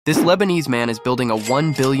This Lebanese man is building a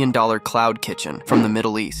 $1 billion cloud kitchen from the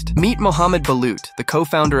Middle East. Meet Mohammed Balut, the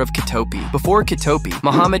co-founder of Kitopi. Before Kitopi,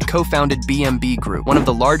 Mohammed co-founded BMB Group, one of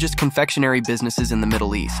the largest confectionery businesses in the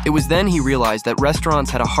Middle East. It was then he realized that restaurants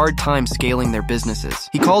had a hard time scaling their businesses.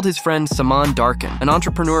 He called his friend Saman Darkin, an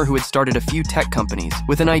entrepreneur who had started a few tech companies,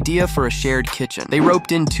 with an idea for a shared kitchen. They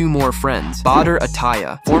roped in two more friends, Badr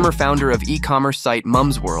Ataya, former founder of e-commerce site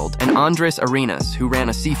Mum's World, and Andres Arenas, who ran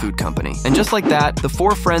a seafood company. And just like that, the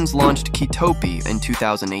four friends launched Kitopi in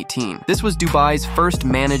 2018. This was Dubai's first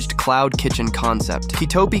managed cloud kitchen concept.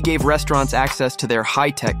 Kitopi gave restaurants access to their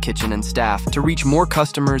high-tech kitchen and staff to reach more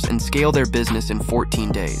customers and scale their business in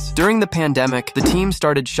 14 days. During the pandemic, the team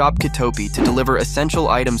started Shop Kitopi to deliver essential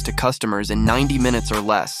items to customers in 90 minutes or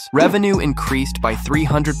less. Revenue increased by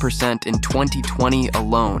 300% in 2020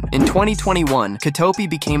 alone. In 2021, Kitopi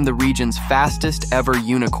became the region's fastest ever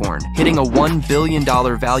unicorn, hitting a $1 billion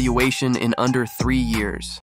valuation in under 3 years.